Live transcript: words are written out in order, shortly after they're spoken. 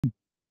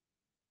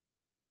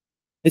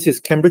This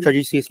is Cambridge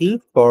IGCSE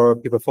for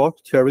Paper 4,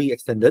 Theory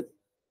Extended.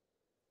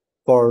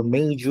 For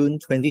May-June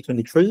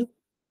 2023,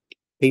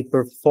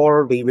 Paper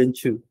 4, Variant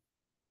 2.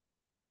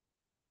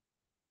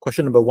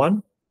 Question number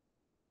 1.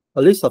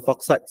 A list of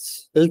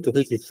oxides A to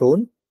H is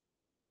shown.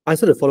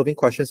 Answer the following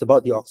questions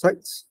about the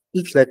oxides.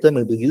 Each letter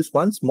may be used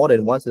once, more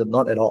than once, or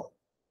not at all.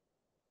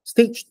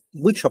 State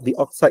which of the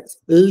oxides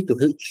A to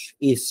H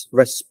is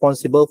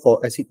responsible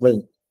for acid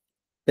rain.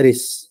 It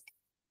is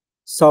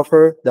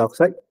sulfur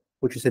dioxide,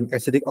 which is an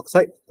acidic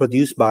oxide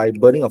produced by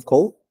burning of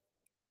coal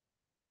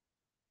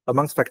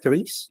amongst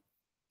factories.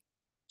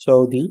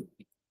 So D.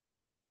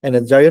 And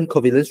a giant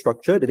covalent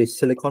structure that is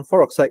silicon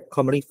 4 oxide,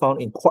 commonly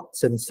found in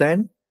quartz and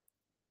sand.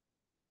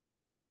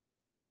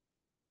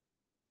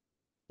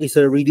 Is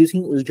a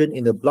reducing agent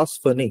in the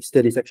blast furnace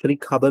that is actually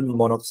carbon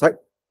monoxide.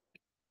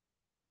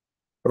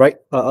 Right?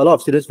 A lot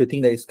of students will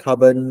think that it's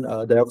carbon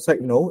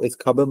dioxide. No, it's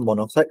carbon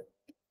monoxide.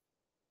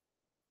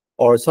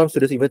 Or some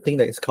students even think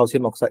that it's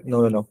calcium oxide.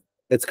 No.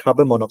 It's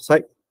carbon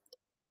monoxide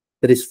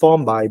that is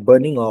formed by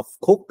burning of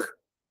coke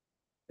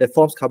that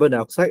forms carbon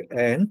dioxide,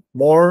 and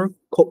more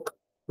coke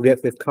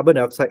react with carbon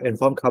dioxide and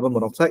form carbon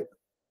monoxide.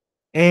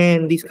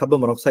 And these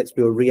carbon monoxides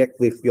will react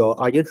with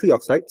your iron 3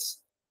 oxides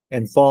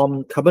and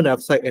form carbon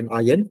dioxide and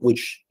iron,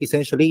 which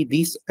essentially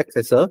this acts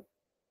as a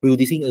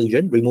reducing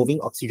agent,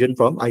 removing oxygen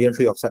from iron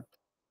 3 oxide.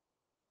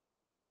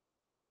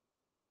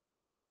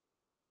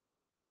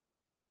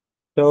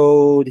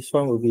 So this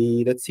one will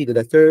be, let's see the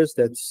letters.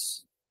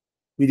 That's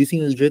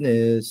reducing agent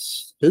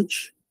is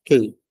H.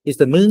 K is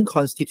the main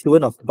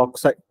constituent of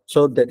bauxite,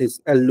 so that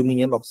is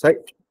aluminium oxide,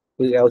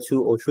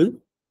 Al2O3.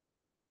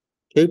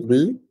 Okay,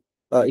 B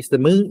is the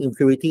main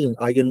impurity in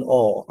iron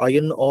ore.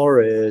 Iron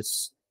ore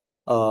is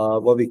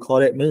what we call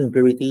it, main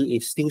impurity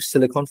is still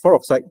silicon 4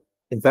 oxide.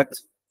 In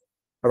fact,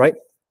 all right,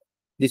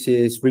 this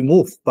is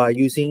removed by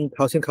using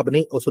calcium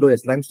carbonate, also known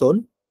as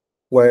limestone,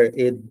 where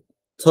it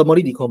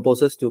thermally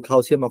decomposes to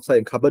calcium oxide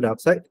and carbon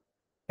dioxide.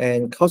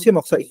 And calcium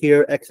oxide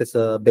here acts as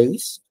a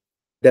base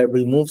that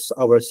removes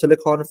our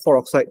silicon 4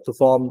 oxide to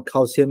form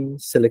calcium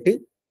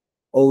silicate,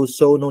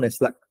 also known as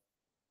slag.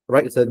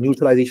 Right, it's a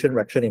neutralization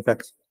reaction, in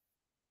fact.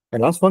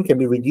 And last one can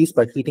be reduced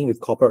by heating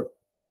with copper.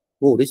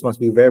 Oh, this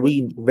must be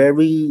very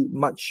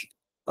much,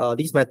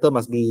 this metal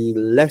must be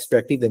less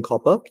reactive than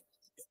copper.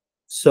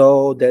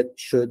 So that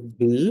should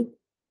be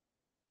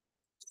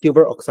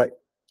silver oxide.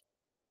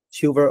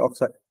 Silver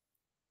oxide.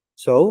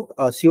 So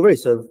silver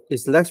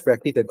is less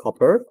reactive than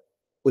copper,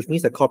 which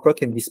means that copper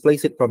can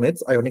displace it from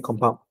its ionic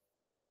compound.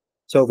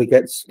 So we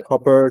get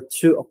copper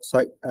 2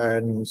 oxide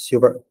and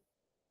silver.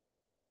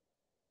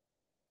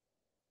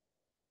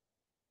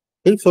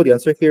 Okay, so the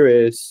answer here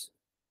is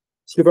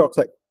silver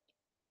oxide.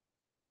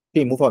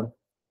 Okay, move on.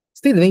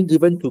 State the name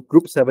given to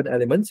group 7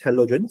 elements,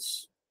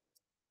 halogens.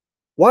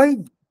 Why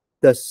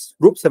does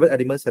group 7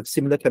 elements have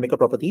similar chemical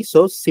properties?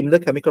 So similar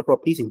chemical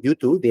properties is due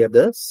to they have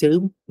the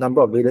same number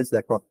of valence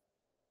electrons.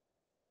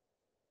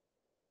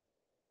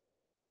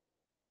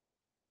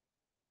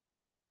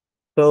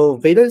 So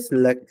valence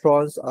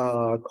electrons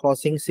are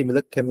causing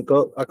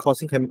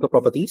chemical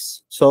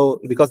properties. So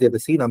because they have the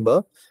same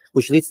number,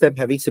 which leads them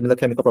having similar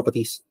chemical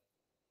properties.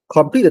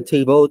 Complete the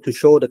table to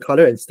show the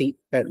color and state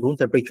at room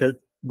temperature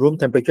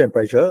and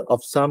pressure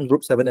of some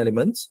group 7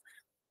 elements.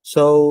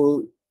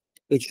 So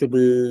it should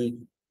be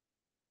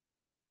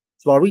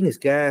fluorine is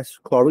gas,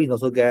 chlorine is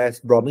also gas,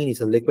 bromine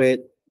is a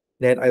liquid,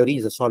 then iodine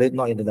is a solid,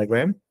 not in the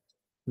diagram.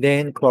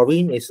 Then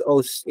chlorine is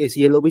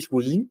yellowish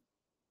green,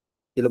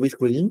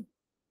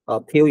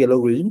 pale yellow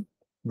green.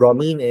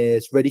 Bromine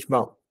is reddish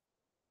brown.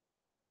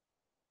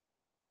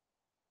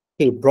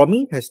 Okay,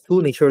 bromine has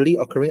 2 naturally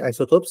occurring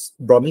isotopes,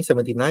 bromine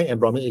 79 and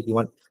bromine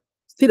 81.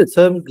 See the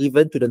term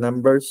given to the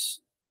numbers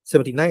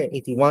 79 and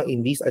 81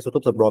 in these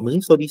isotopes of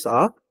bromine. So these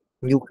are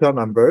nuclear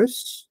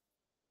numbers.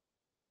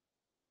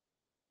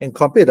 And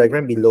complete the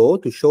diagram below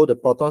to show the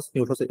protons,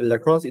 neutrons, and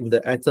electrons in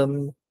the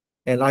atom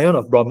and ion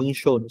of bromine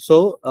shown.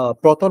 So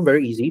proton,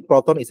 very easy.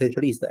 Proton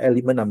essentially is the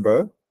element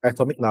number,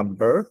 atomic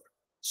number.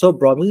 So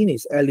bromine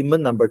is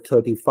element number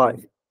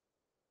 35.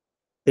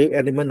 Okay,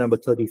 element number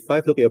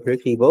 35. Look at your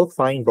periodic table.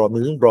 Find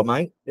bromine.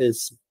 Bromide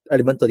is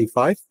element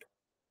 35.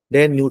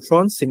 Then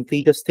neutrons,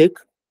 simply just take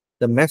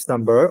the mass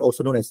number,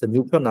 also known as the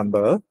nucleon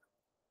number,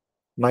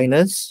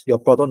 minus your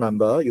proton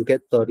number. You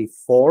get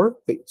 44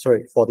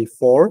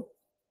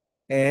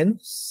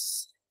 and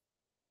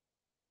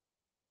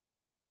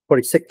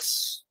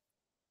 46.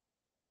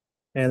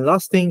 And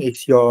last thing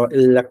is your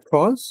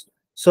electrons.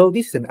 So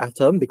this is an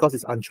atom because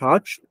it's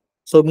uncharged.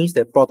 So it means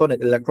that proton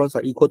and electrons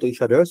are equal to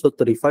each other. So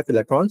 35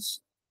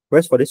 electrons.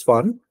 Whereas for this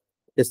one,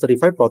 there's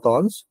 35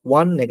 protons,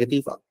 1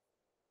 negative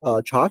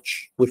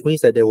charge, which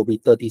means that there will be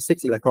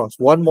 36 electrons,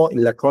 1 more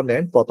electron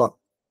than proton.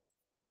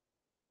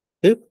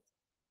 Okay,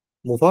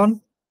 move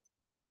on.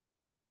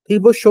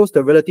 Table shows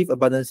the relative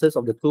abundances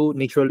of the 2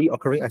 naturally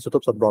occurring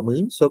isotopes of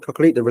bromine. So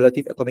calculate the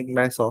relative atomic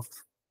mass of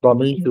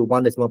bromine to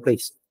 1 decimal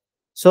place.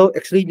 So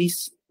actually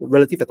this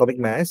relative atomic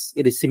mass,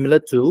 it is similar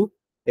to,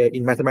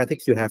 in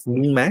mathematics, you have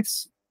mean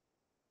mass.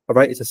 All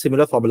right, it's a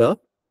similar formula.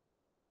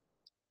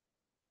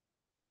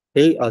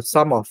 Okay,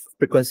 sum of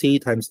frequency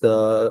times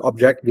the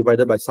object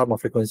divided by sum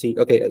of frequency.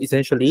 Okay,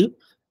 essentially,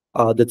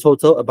 the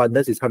total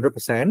abundance is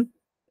 100%.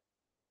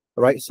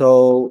 Right,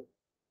 so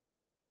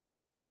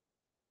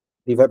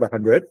divide by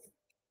 100.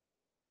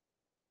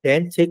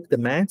 Then take the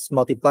mass,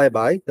 multiply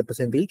by the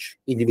percentage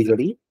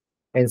individually,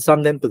 and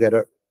sum them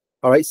together.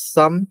 All right,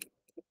 sum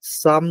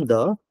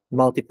the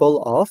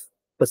multiple of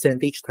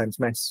percentage times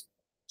mass.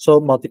 So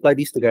multiply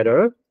these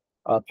together,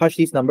 punch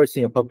these numbers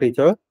in your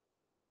calculator,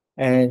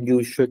 and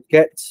you should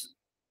get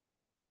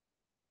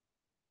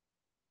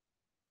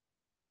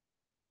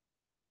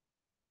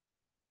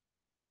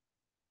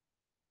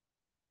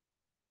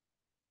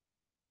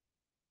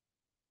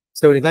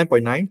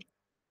 79.9.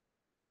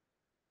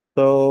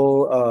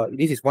 So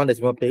this is one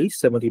decimal place,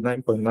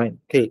 79.9.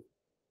 Okay,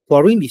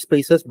 chlorine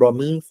displaces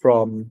bromine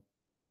from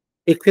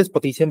aqueous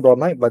potassium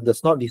bromide, but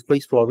does not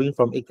displace fluorine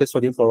from aqueous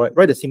sodium fluoride.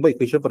 Write the simple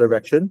equation for the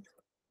reaction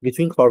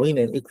between chlorine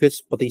and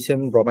aqueous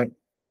potassium bromide.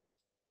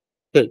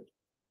 Okay.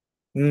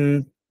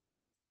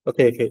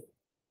 Okay.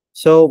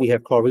 So we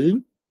have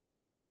chlorine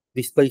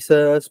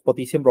displaces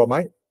potassium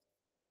bromide,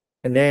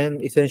 and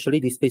then essentially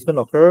displacement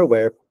occur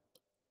where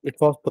it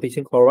forms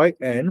potassium chloride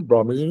and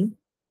bromine.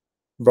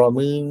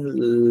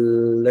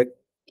 Like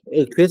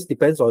aqueous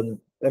depends on,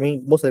 I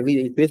mean, most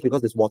likely aqueous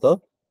because it's water.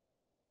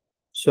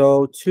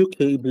 So 2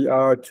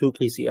 kBr, 2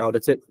 KCl,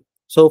 that's it.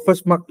 So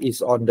first mark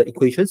is on the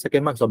equation,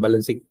 second mark is on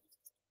balancing.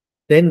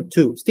 Then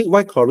 2, state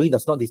why chlorine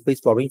does not displace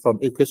fluorine from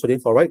aqueous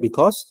sodium fluoride,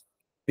 because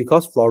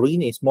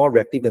fluorine is more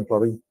reactive than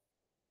chlorine.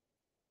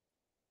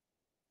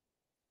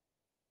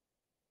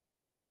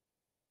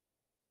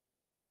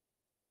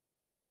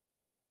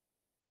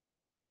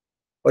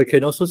 Or you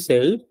can also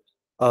say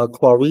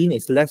chlorine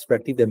is less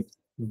reactive than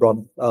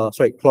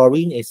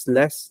chlorine is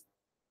less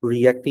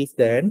reactive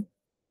than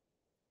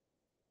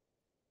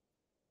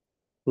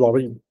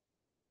fluorine.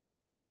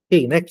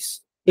 Okay,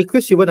 next.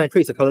 Aqueous silver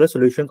nitrate is a colorless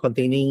solution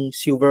containing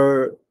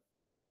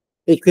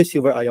aqueous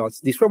silver ions.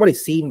 Describe what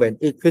is seen when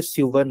aqueous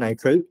silver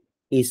nitrate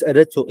is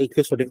added to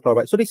aqueous sodium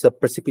chloride. So this is a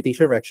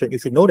precipitation reaction. You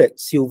should know that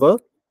silver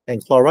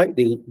and chloride,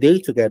 they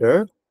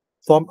together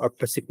form a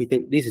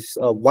precipitate. This is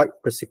a white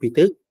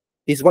precipitate.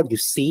 This is what you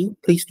see.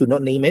 Please do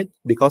not name it,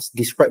 because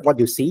describe what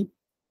you see.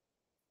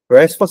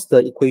 Whereas what's the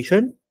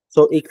equation?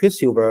 So aqueous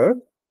silver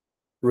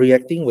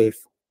reacting with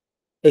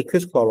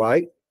aqueous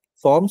chloride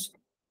forms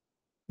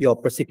your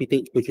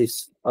precipitate, which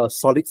is a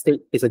solid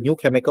state. It's a new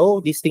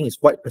chemical. This thing is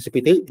white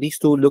precipitate. These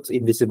two looks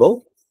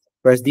invisible,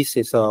 whereas this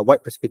is a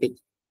white precipitate.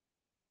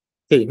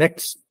 Okay,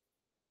 next.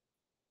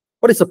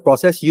 What is the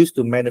process used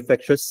to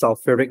manufacture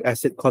sulfuric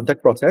acid?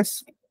 Contact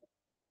process.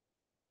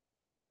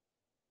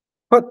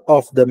 Part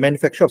of the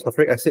manufacture of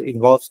sulfuric acid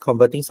involves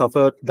converting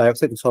sulfur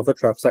dioxide to sulfur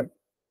trioxide.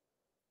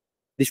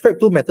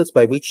 Describe two methods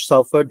by which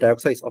sulfur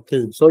dioxide is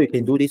obtained. So you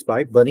can do this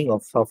by burning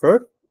of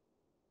sulfur,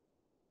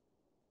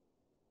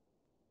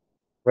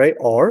 right?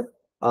 Or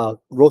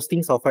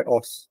roasting sulfide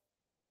ores.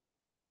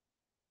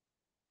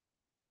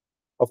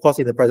 Of course,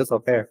 in the presence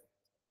of air.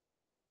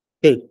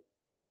 Okay.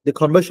 The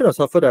conversion of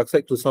sulfur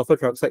dioxide to sulfur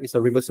trioxide is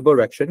a reversible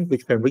reaction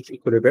which can reach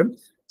equilibrium.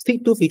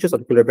 State two features of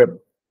equilibrium.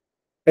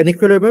 An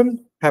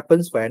equilibrium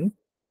happens when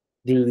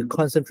the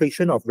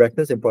concentration of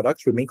reactants and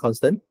products remain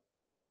constant.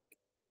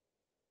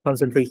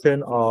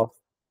 Concentration of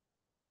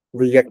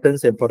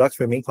reactants and products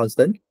remain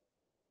constant.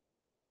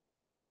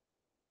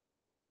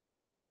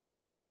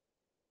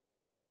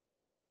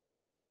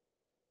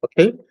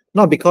 Okay,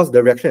 not because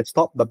the reaction has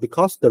stopped, but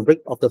because the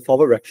rate of the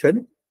forward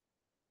reaction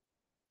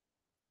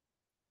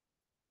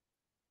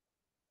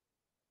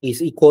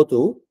is equal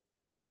to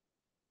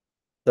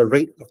the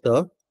rate of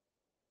the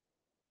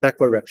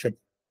backward reaction.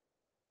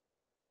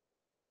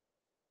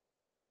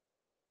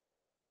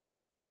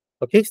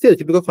 Okay, still a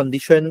typical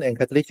condition and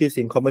catalyst used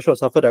in conversion of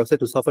sulfur dioxide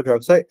to sulfur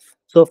trioxide.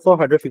 So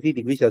 450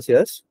 degrees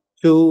Celsius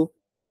to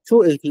 2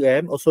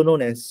 atm, also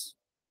known as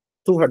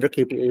 200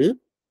 kPa.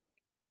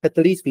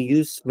 Catalyst, we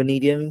use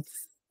vanadium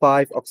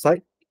 5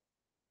 oxide,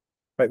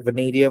 right?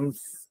 Vanadium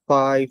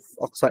 5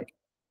 oxide.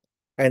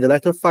 And the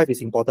letter 5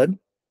 is important.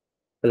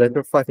 The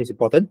letter 5 is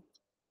important.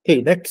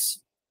 Okay,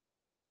 next.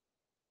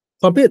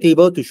 Complete a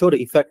table to show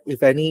the effect,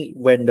 if any,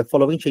 when the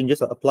following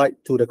changes are applied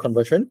to the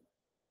conversion.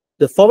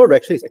 The forward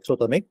reaction is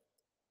exothermic.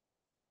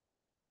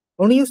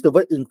 Only use the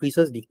word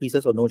increases,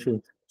 decreases, or no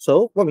change.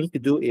 So what we need to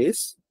do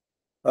is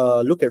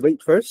look at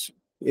rate first.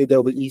 That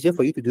will be easier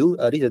for you to do.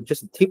 This is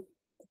just a tip,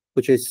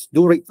 which is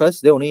do rate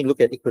first, then only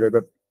look at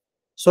equilibrium.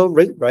 So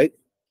rate, right?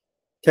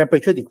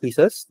 Temperature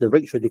decreases, the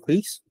rate should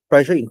decrease.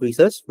 Pressure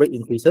increases, rate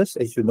increases,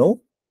 as you know,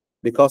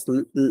 because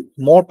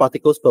more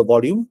particles per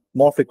volume,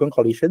 more frequent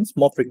collisions,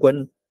 more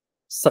frequent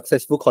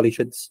successful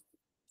collisions.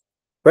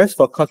 Whereas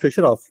for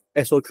concentration of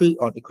SO3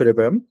 on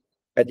equilibrium,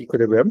 at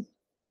equilibrium,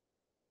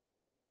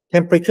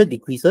 temperature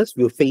decreases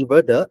will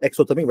favor the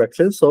exothermic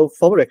reaction. So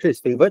forward reaction is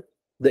favored.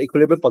 The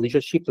equilibrium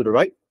position shifts to the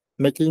right,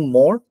 making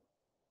more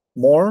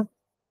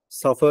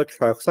sulfur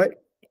trioxide.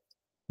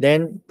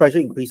 Then pressure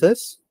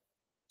increases,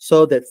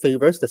 so that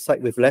favors the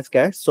side with less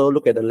gas. So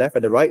look at the left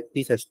and the right.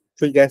 This has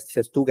 3 gas, this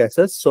has 2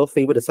 gases. So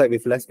favor the side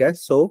with less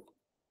gas. So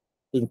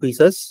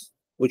increases,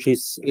 which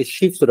is it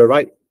shifts to the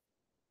right.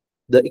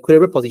 The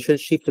equilibrium position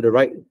shifts to the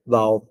right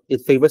while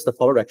it favors the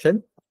forward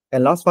direction.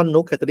 And last one,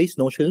 no catalyst,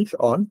 no change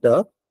on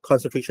the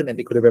concentration and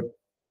equilibrium.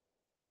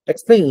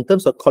 Explain in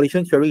terms of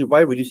collision theory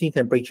why reducing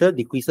temperature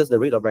decreases the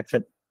rate of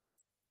reaction.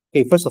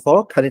 Okay, first of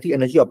all, kinetic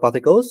energy of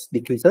particles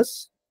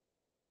decreases.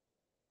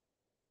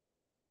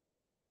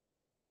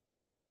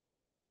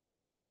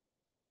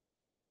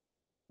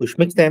 Which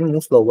makes them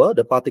move slower,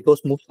 the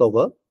particles move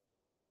slower.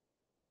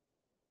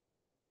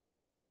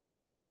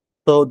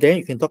 So then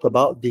you can talk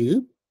about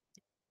the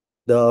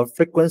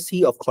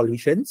frequency of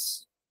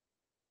collisions.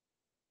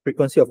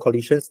 Frequency of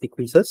collisions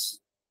decreases.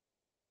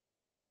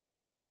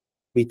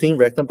 Between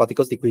reactant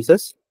particles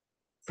decreases.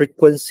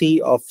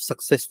 Frequency of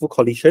successful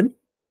collision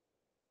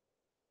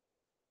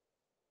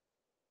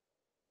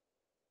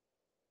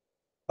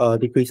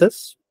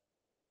decreases.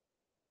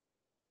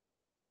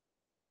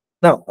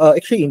 Now,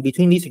 actually, in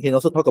between these, you can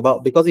also talk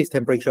about, because it's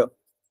temperature.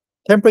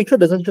 Temperature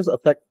doesn't just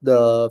affect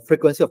the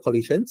frequency of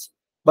collisions,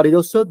 but it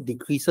also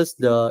decreases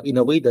in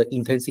a way, the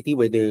intensity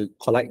where they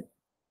collide.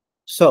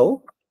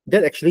 So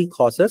that actually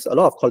causes a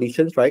lot of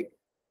collisions, right?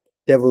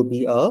 There will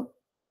be a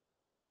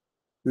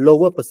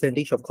lower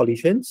percentage of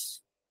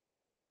collisions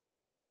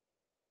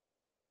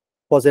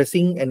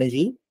possessing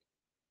energy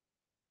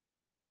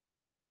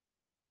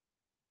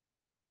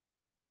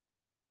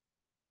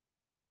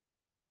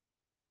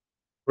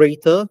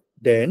greater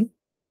than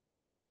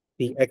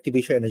the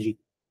activation energy.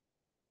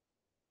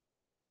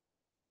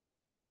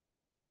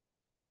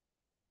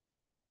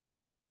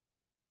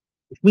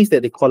 Which means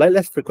that they collide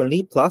less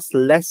frequently, plus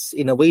less,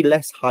 in a way,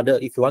 less harder.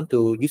 If you want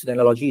to use an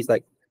analogy, it's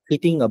like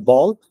hitting a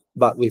ball,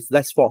 but with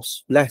less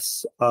force,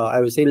 less, I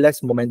would say,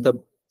 less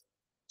momentum.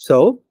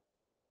 So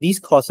these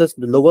causes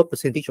the lower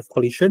percentage of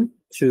collision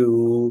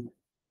to,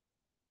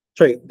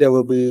 sorry, there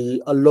will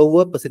be a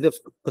lower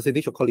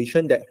percentage of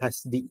collision that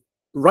has the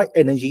right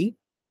energy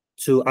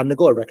to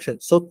undergo a reaction.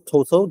 So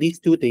total, these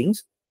two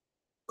things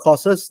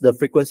causes the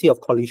frequency of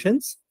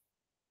collisions,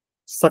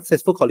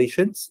 successful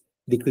collisions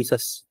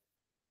decreases.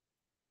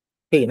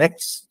 Okay,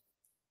 next.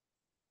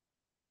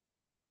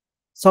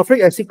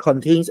 Sulfuric acid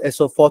contains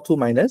SO4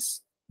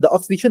 2-. The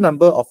oxidation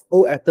number of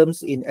O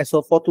atoms in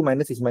SO4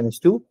 2- is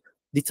 -2.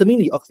 Determine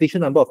the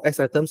oxidation number of S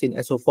atoms in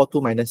SO4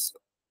 2-.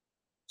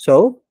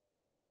 So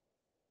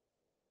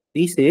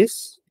this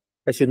is,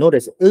 as you know,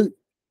 there's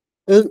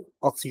eight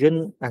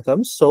oxygen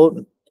atoms.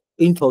 So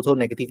in total,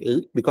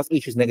 -8, because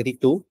each is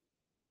 -2.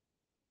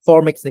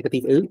 4 makes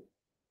 -8.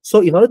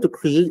 So in order to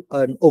create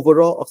an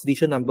overall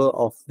oxidation number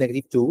of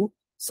 -2,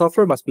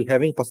 sulfur must be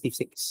having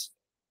 +6.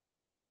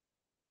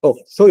 Oh,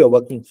 show your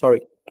working,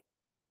 sorry.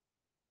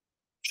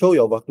 Show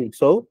your working.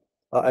 So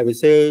I will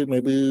say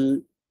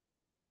maybe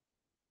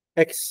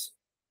x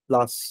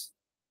plus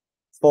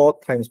 4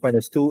 times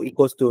 -2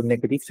 equals to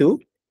 -2.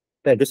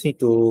 Then I just need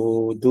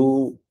to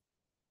do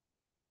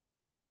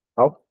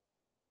how?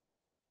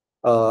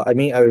 I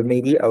mean, I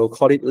will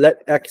call it,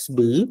 let x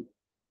be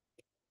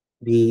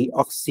the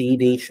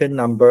oxidation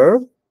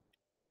number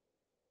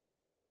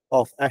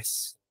of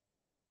S.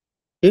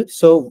 Okay,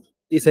 so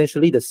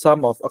essentially the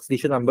sum of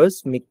oxidation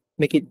numbers make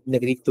it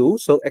 -2,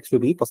 so x will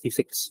be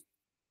 +6.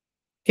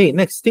 Okay,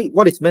 next, state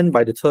what is meant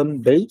by the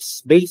term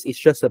base. Base is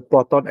just a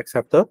proton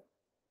acceptor.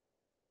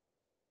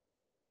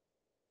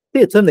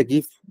 State a term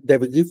that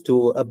will give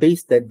to a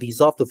base that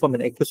dissolves to form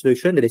an aqueous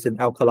solution that is an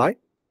alkali.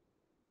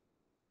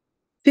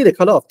 See the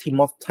color of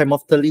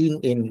trimethylene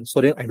in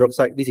sodium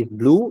hydroxide. This is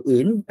blue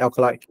in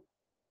alkali.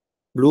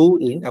 Blue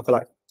in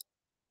alkali.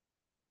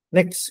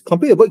 Next,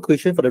 complete a word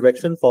equation for the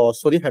reaction for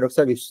sodium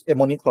hydroxide with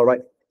ammonium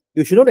chloride.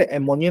 You should know that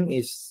ammonium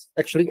is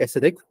actually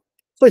acidic.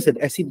 So it's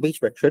an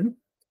acid-base reaction.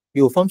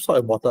 You will form salt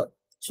and water.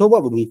 So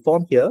what will we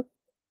form here?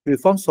 We will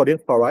form sodium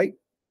chloride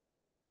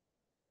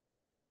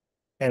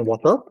and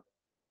water.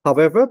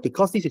 However,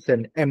 because this is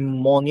an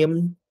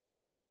ammonium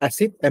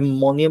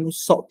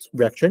salt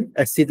reaction,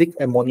 acidic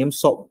ammonium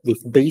salt with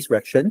base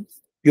reaction,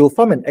 you will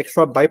form an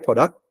extra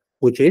byproduct,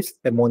 which is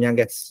ammonia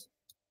gas.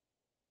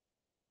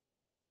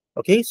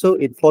 Okay, so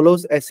it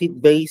follows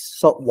acid, base,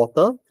 salt,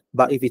 water,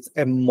 but if it's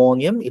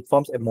ammonium, it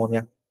forms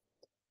ammonia.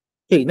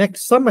 Okay,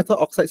 next, some metal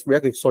oxides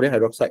react with sodium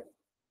hydroxide.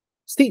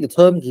 State the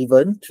term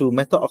given to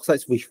metal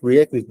oxides which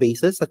react with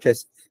bases such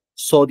as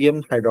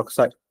sodium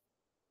hydroxide.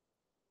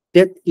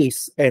 That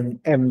is an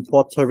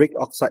amphoteric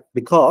oxide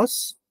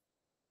because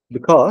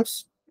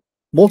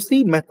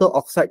mostly metal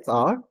oxides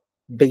are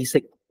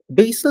basic.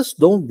 Bases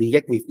don't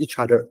react with each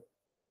other.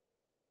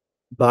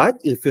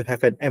 But if you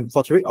have an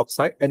amphoteric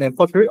oxide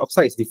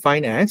is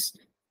defined as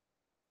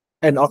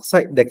an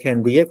oxide that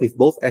can react with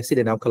both acid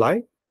and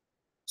alkali.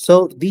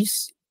 So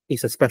this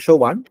is a special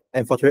one,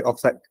 amphoteric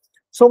oxide.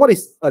 So what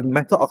is a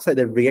metal oxide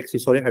that reacts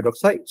with sodium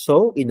hydroxide?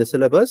 So in the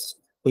syllabus,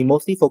 we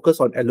mostly focus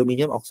on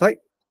aluminium oxide.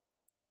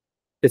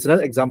 There's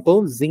another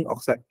example, zinc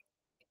oxide.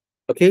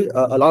 Okay,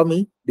 allow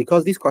me,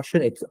 because this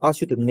question it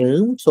asks you to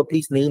name, so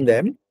please name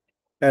them.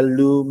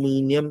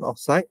 Aluminium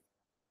oxide.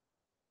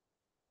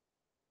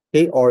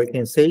 Okay, or you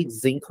can say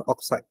zinc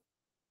oxide.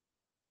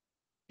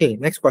 Okay,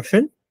 next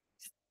question.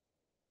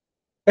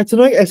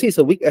 Ethanoic acid is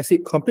a weak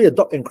acid. Complete a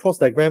dot and cross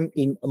diagram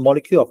in a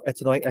molecule of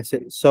ethanoic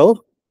acid.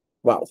 So,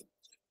 wow.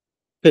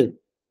 Okay.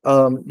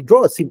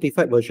 Draw a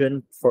simplified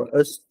version for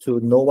us to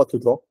know what to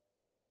draw.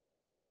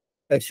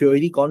 As you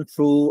already gone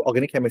through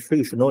organic chemistry,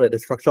 you should know that the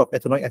structure of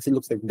ethanoic acid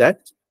looks like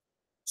that.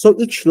 So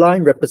each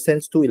line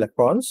represents 2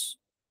 electrons.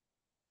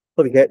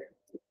 So we get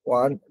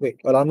one, wait,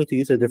 allow me to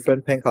use a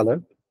different pen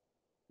color.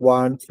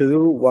 1,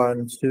 2,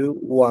 1, 2,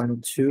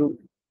 1, 2,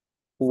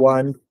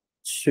 1,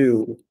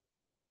 2.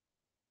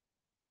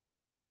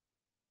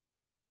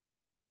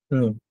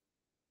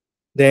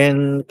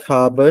 Then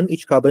carbon,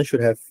 each carbon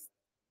should have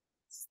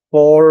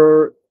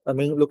 4. I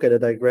mean, look at the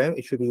diagram.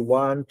 It should be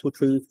 1, 2,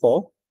 3,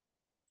 4.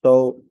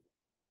 So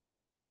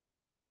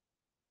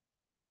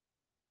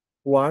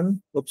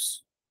 1,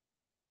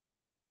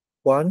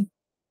 1,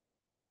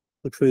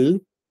 2,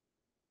 3,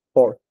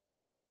 4.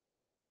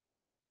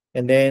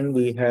 And then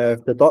we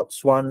have the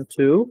dots 1,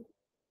 2.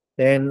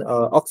 Then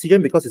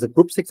oxygen, because it's a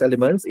group 6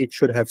 elements, it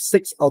should have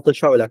 6 outer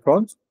shell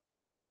electrons.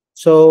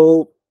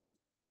 So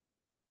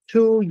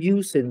 2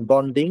 used in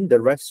bonding, the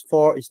rest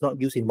 4 is not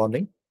used in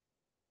bonding.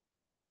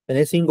 And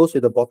then same goes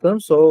with the bottom.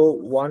 So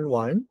 1,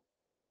 1.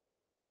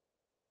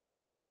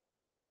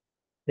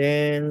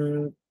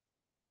 Then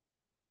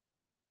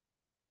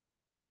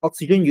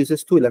oxygen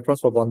uses 2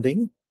 electrons for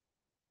bonding.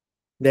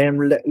 Then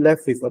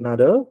left with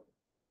another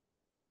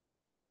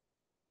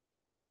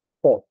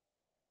 4.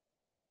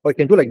 Or you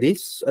can do like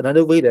this.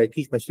 Another way that I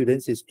teach my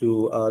students is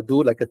to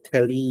do like a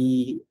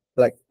tally,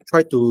 like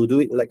try to do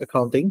it like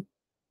accounting,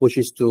 which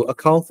is to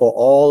account for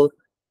all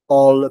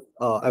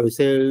I would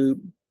say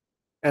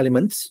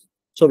elements.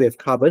 So we have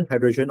carbon,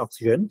 hydrogen,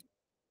 oxygen.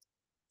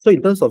 So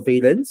in terms of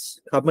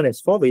valence, carbon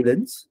has 4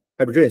 valence,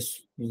 hydrogen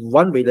has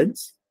 1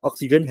 valence,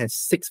 oxygen has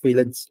 6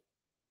 valence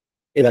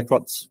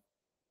electrons.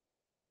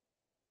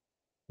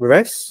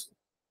 Whereas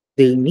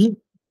they need,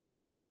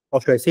 or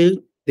should I say,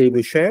 they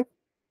will share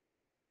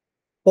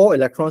 4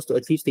 electrons to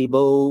achieve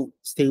stable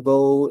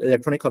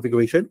electronic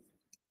configuration.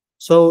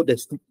 So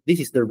this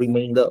is the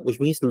remainder,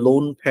 which means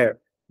lone pair,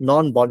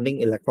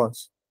 non-bonding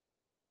electrons.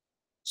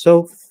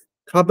 So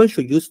carbon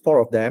should use 4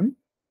 of them.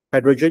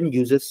 Hydrogen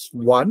uses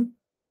 1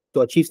 to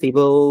achieve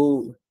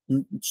stable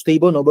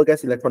noble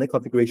gas electronic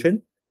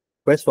configuration.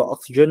 Whereas for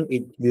oxygen,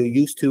 it will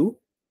use 2.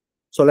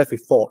 So left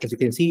with 4. As you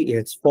can see, it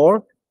has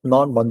 4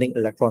 non-bonding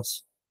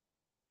electrons.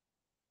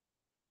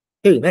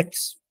 Okay,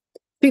 next.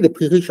 Take the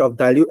pH of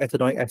dilute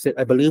ethanoic acid.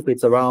 I believe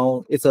it's a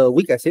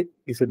weak acid,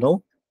 you should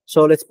know.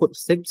 So let's put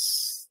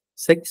 6.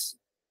 It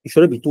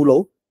shouldn't be too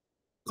low.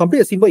 Complete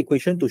a simple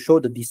equation to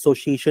show the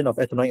dissociation of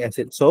ethanoic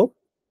acid. So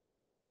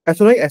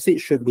ethanoic acid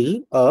should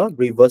be a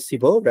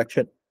reversible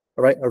reaction.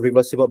 All right, a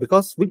reversible,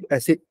 because weak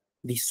acid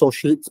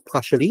dissociates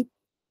partially.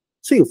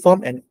 So you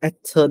form an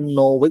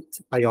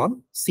ethanoic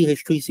ion,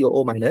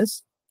 CH3COO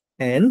minus,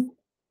 and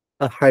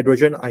a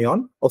hydrogen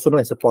ion, also known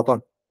as a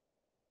proton.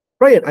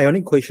 Write an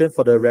ionic equation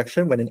for the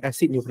reaction when an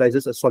acid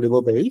neutralizes a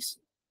soluble base.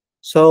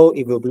 So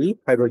it will be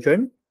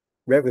hydrogen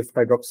react with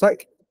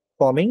hydroxide,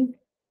 forming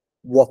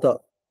water.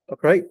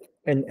 Okay,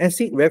 an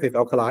acid react with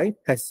alkali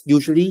has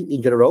usually,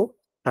 in general,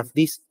 have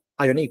this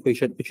ionic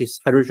equation, which is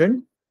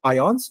hydrogen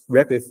ions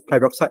react with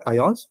hydroxide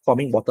ions,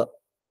 forming water.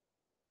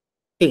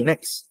 Okay,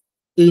 next.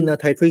 In a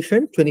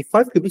titration,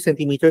 25 cubic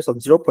centimeters of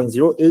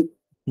 0.08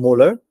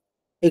 molar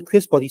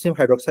aqueous potassium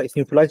hydroxide is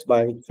neutralized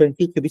by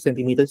 20 cubic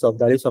centimeters of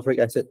dilute sulfuric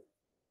acid.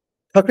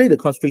 Calculate the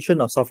concentration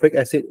of sulfuric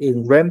acid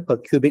in gram per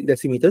cubic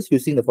decimeters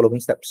using the following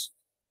steps.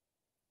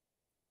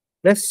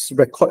 Let's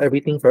record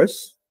everything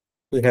first.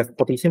 We have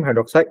potassium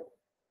hydroxide.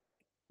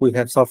 We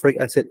have sulfuric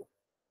acid.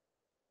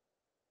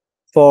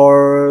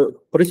 For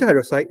potassium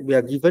hydroxide, we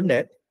are given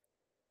that,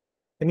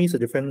 let me use a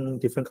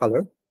different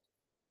color.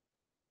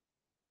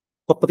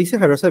 For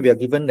potassium hydroxide, we are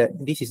given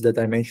that this is the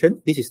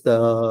dimension, this is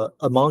the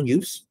amount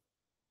used.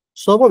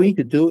 So what we need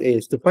to do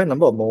is to find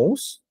number of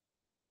moles.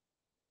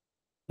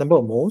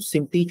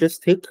 Simply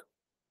just take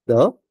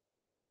the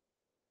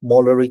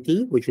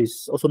molarity, which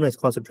is also known as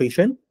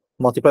concentration,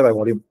 multiplied by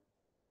volume.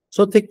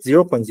 So take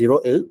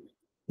 0.08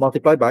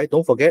 multiplied by,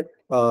 don't forget,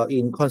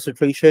 in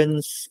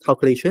concentrations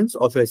calculations,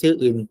 or should I say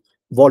in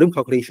volume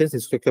calculations in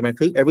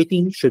stoichiometry,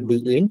 everything should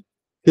be in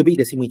cubic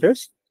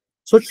decimeters.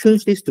 So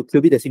change this to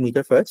cubic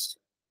decimeter first,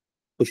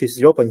 which is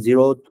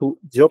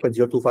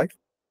 0.025.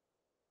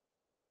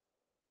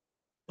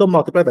 So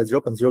multiply by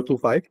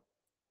 0.025,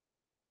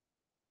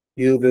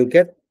 you will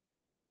get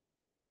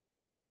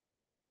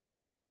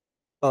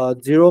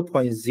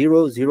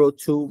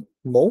 0.002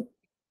 mole.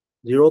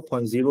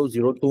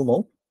 0.002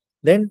 mole.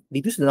 Then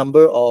reduce the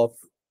number of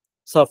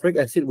sulfuric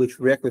acid which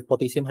react with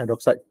potassium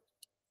hydroxide.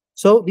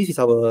 So this is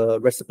our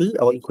recipe,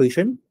 our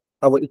equation.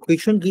 Our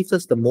equation gives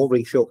us the mole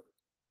ratio,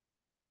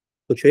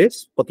 which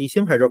is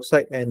potassium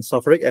hydroxide and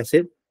sulfuric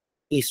acid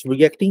is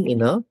reacting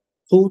in a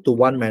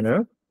 2:1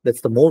 manner.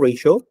 That's the mole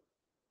ratio.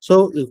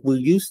 So if we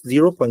use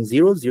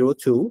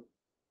 0.002,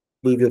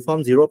 we will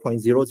form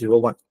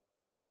 0.001.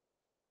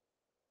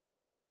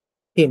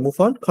 Okay, move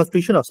on.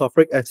 Concentration of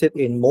sulfuric acid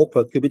in mole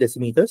per cubic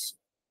decimeters.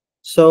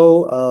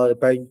 So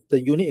by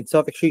the unit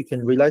itself, actually, you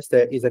can realize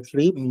that is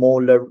actually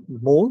number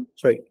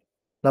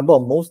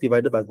of moles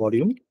divided by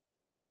volume.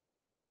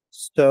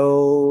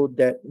 So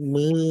that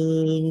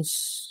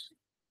means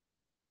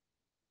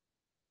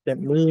we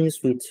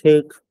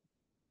take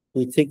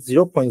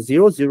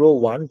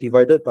 0.001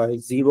 divided by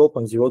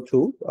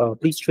 0.02.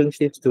 Please change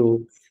this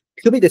to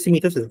cubic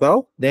decimeters as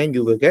well. Then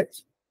you will get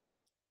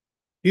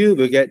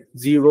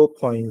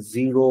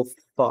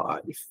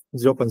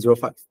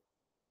 0.05.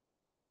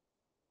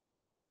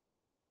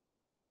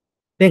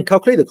 Then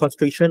calculate the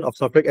concentration of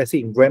sulfuric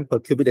acid in gram per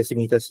cubic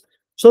decimeters.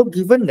 So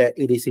given that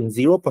it is in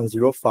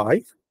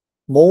 0.05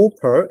 mole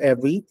per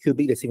every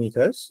cubic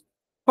decimeters,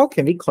 how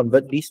can we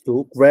convert these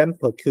to gram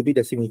per cubic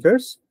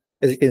decimeters?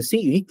 As you can see,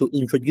 you need to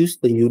introduce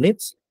the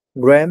units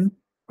gram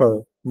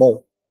per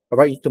mole. All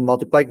right, you need to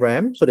multiply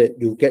gram so that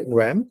you get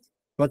gram.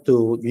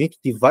 You need to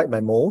divide by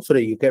mole so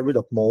that you get rid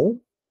of mole,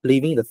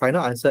 leaving the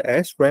final answer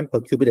as gram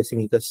per cubic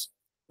decimeters,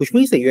 which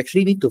means that you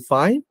actually need to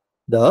find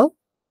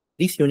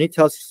this unit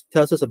tells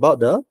us about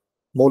the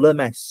molar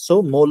mass.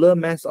 So molar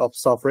mass of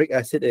sulfuric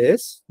acid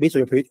is, based on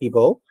your periodic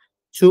table,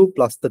 2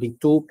 plus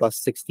 32 plus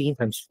 16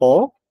 times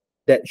 4.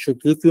 That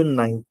should give you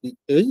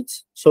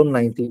 98. So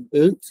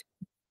 98.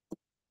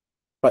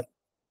 Right.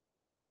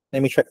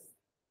 Let me check.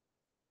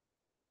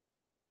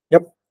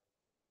 Yep.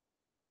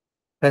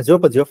 And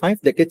 0.05,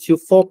 that gets you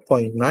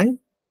 4.9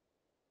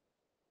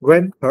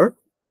 gram per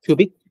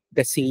cubic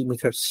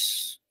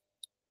decimeters.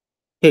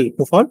 Okay,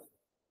 move on.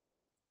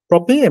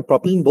 Propane and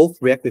propene both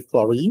react with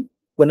chlorine.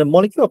 When a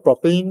molecule of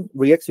propane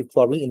reacts with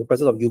chlorine in the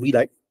presence of UV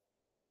light,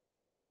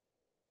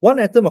 one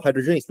atom of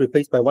hydrogen is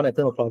replaced by one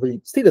atom of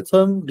chlorine. State the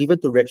term given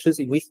to reactions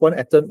in which one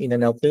atom in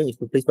an alkane is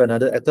replaced by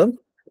another atom.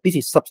 This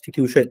is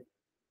substitution.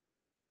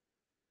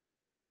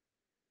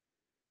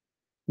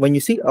 When you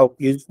see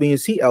alkanes,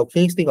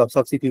 think of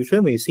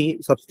substitution. When you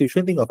see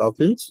substitution, think of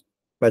alkanes.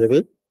 By the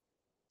way,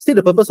 state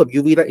the purpose of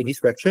UV light in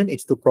this reaction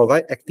is to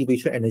provide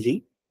activation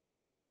energy.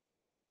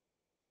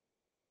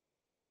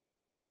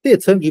 State a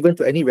term given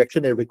to any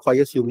reaction that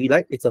requires UV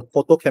light. It's a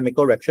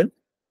photochemical reaction.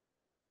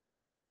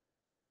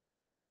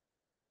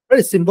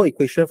 Write a simple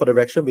equation for the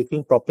reaction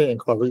between propane and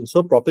chlorine.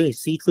 So propane is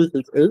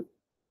C3H8,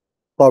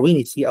 chlorine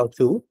is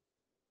Cl2.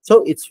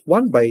 So it's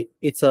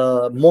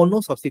a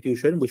mono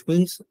substitution, which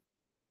means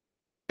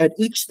at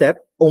each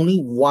step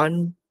only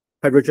one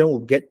hydrogen will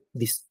get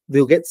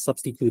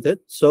substituted.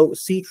 So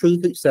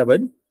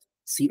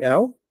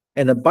C3H7Cl,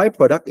 and the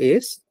byproduct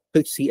is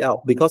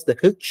HCl because the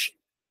H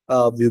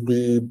will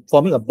be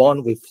forming a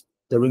bond with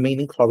the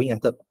remaining chlorine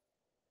atom.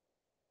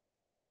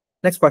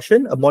 Next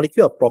question: a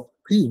molecule of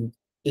propene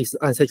is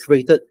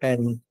unsaturated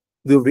and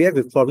will react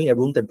with chlorine at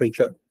room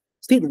temperature.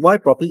 State why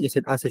propene is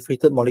an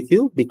unsaturated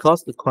molecule.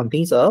 Because it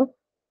contains a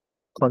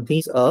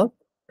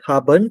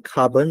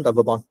carbon-carbon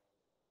double bond.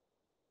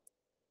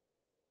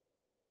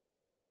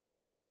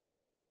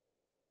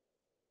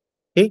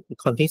 Okay, it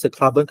contains a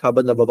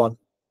carbon-carbon double bond,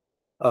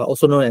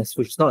 also known as,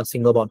 which is not a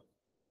single bond.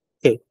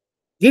 Okay,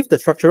 give the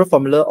structural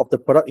formula of the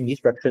product in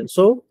this reaction.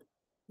 So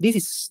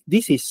this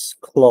is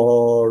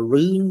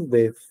chlorine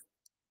with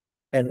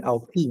an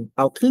alkene.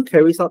 Alkene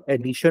carries out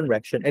addition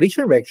reaction.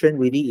 Addition reaction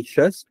really is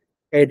just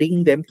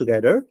adding them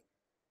together.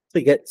 So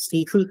you get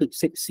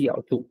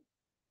C3H6Cl2. All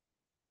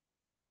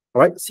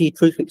right,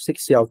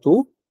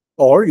 C3H6Cl2.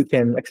 Or you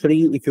can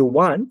actually, if you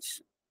want,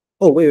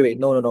 oh, wait,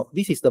 no.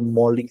 This is the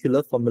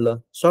molecular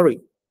formula. Sorry.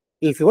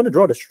 If you want to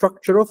draw the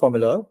structural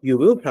formula, you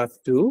will have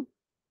to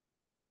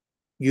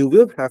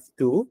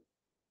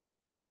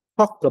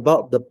talk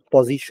about the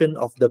position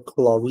of the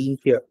chlorine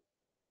here.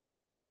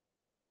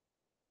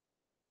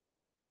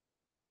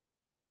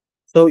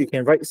 So you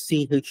can write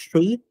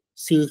CH3,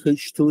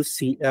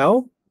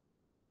 CH2Cl,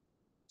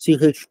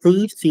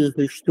 CH3,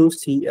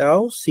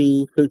 CH2Cl,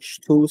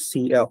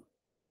 CH2Cl.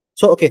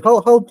 So okay,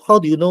 how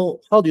do you know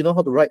how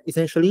to write?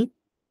 Essentially,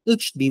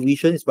 each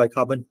division is by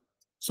carbon.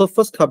 So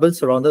first carbon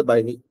surrounded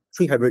by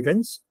 3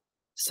 hydrogens.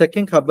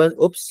 Second carbon,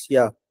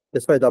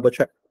 that's why I double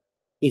check,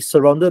 is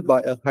surrounded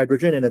by a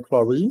hydrogen and a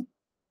chlorine.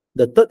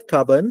 The third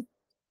carbon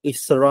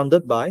is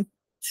surrounded by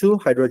 2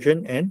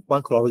 hydrogen and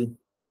 1 chlorine.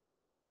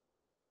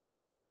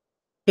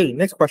 Okay,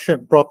 next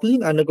question.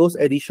 Propene undergoes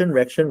addition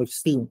reaction with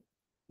steam.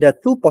 There are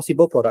 2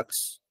 possible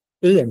products,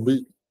 A and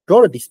B.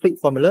 Draw the displayed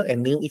formula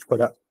and name each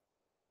product.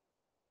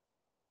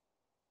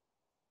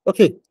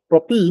 Okay,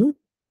 propene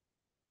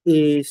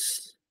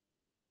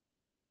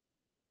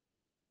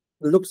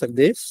looks like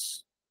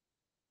this,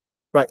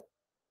 right?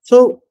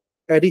 So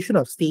addition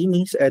of steam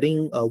means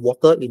adding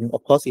water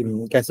of course,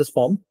 in gaseous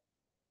form.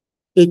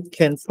 It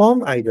can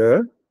form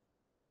either,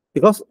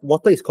 because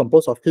water is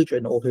composed of H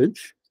and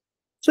OH,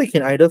 so it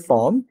can either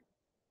form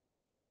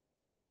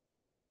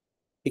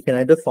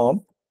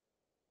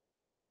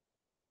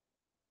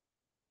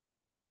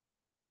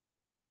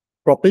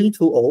propane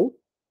 2O,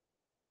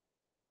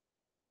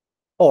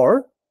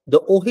 or the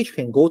OH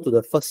can go to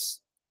the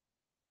first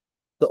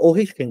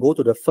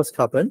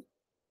carbon.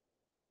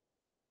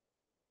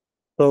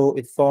 So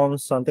it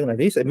forms something like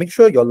this, and make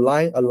sure your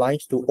line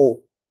aligns to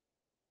O.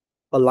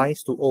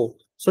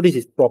 So this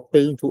is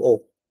propane 2O.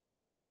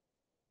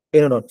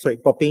 No, sorry,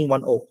 propane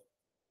 1O.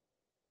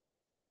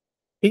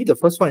 Okay, the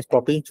first one is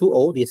propane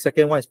 2O, the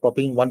second one is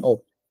propane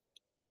 1O.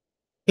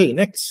 Okay,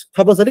 next,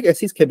 carboxylic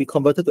acids can be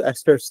converted to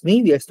esters.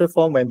 Name the ester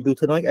form when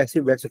butanoic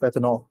acid reacts with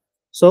ethanol.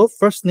 So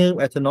first name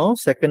ethanol,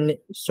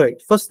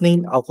 first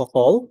name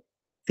alcohol,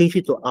 change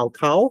it to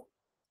alkyl.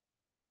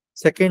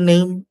 Second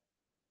name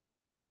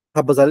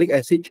carboxylic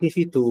acid, change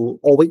it to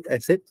oic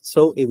acid.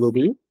 So it will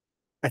be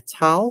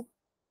ethyl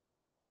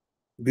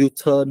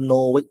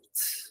butanoate.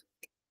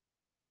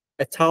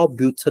 Ethyl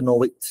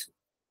butanoate.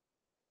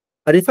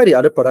 Identify the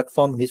other product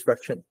form in this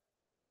reaction,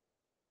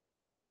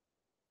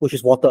 which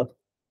is water.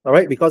 All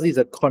right, because it's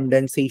a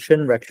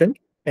condensation reaction,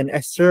 and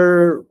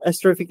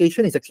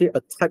esterification is actually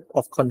a type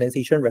of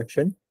condensation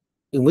reaction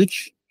in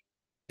which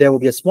there will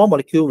be a small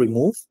molecule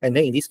removed, and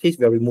then in this case,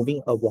 we are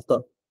removing a water.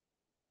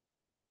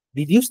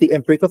 Deduce the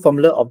empirical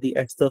formula of the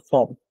ester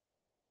form.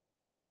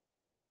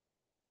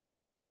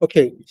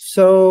 Okay,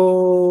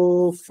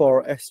 so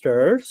for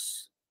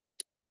esters,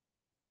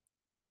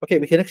 okay,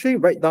 we can actually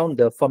write down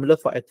the formula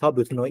for ethyl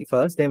butanoate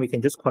first, then we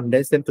can just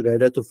condense them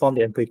together to form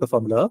the empirical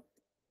formula.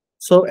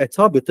 So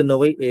ethyl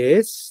butanoate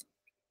is,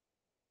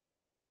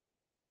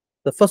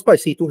 the first part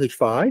is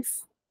C2H5,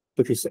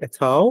 which is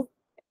ethyl.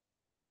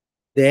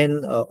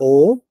 Then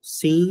O,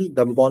 C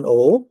double bond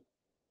O,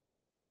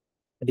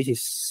 and this is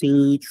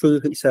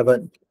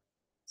C3H7.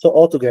 So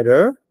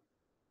altogether,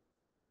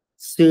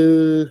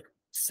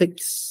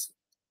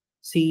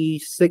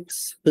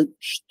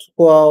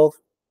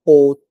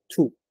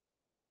 C6H12O2.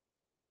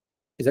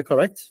 Is that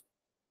correct?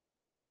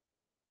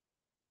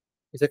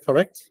 Is that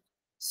correct?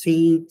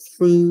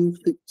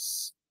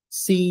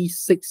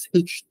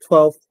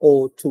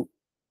 C6H12O2.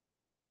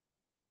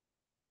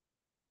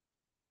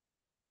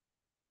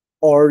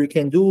 Or you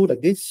can do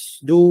like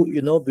this,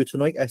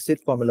 butanoic acid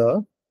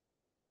formula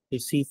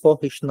is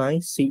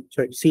C4H9,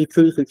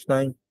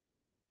 C3H9,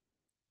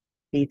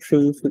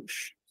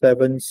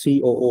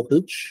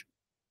 C3H7COOH,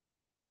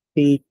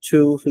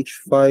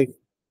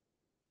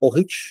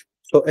 C2H5OH.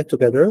 So add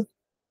together,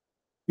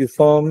 you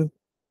form,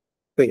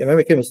 wait, am I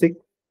making a mistake?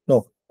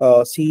 No,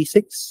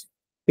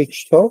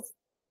 C6H12,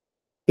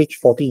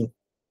 H14,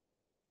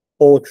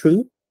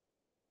 O3,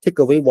 take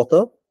away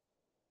water,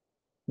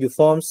 you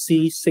form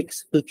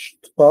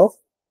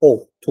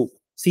C6H12O2,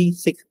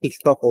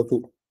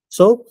 C6H12O2.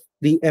 So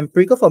the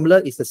empirical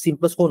formula is the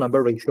simplest whole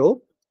number ratio.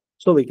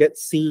 So we get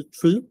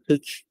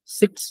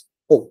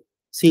C3H6O,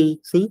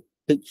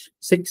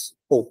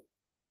 C3H6O.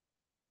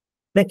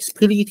 Next,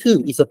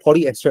 PDE2 is a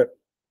polyester.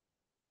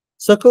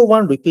 Circle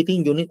one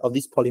repeating unit of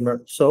this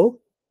polymer. So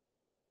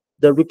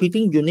the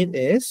repeating unit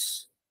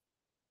is,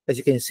 as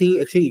you can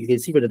see, actually you can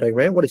see from the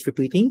diagram, what is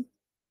repeating?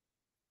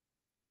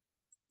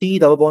 C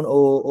double bond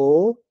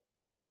O,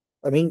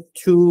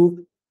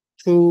 two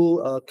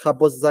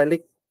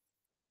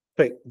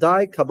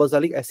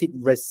dicarboxylic acid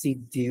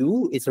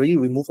residue is already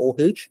removed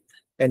OH,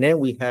 and then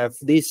we have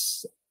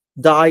this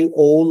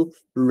diol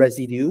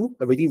residue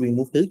already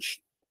removed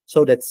H.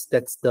 So that's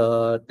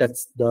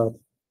the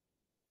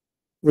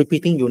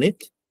repeating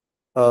unit.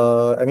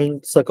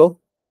 Circle.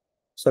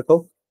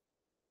 So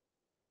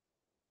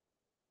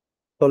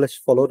let's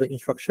follow the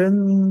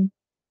instruction.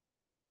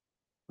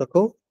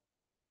 Circle.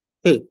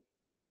 Okay.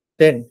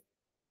 Then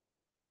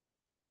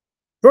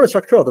draw the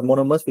structure of the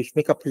monomers which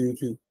make up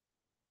PDE.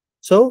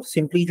 So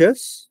simply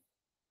just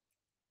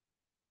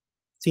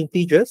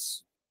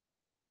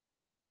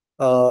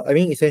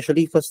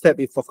essentially first step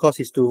of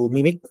course is to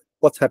mimic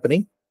what's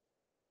happening.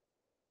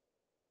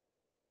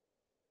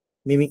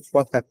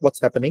 What's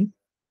happening.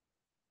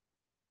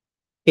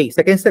 Okay,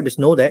 second step is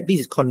know that this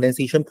is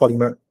condensation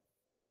polymer,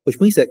 which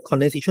means that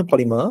condensation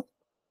polymer,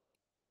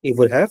 it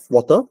would have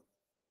water.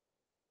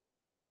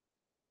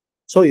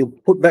 So you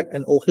put back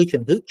an OH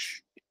and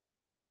H,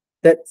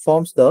 that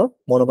forms the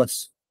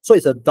monomers. So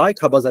it's a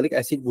dicarboxylic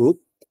acid group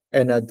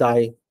and a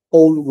diol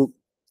group.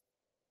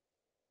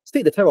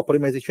 State the type of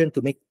polymerization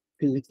to make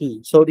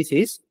PDE. So this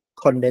is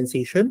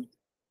condensation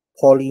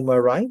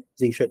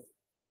polymerization.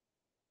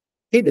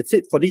 Okay, that's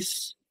it for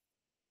this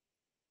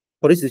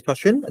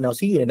discussion, and I'll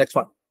see you in the next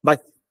one. Bye.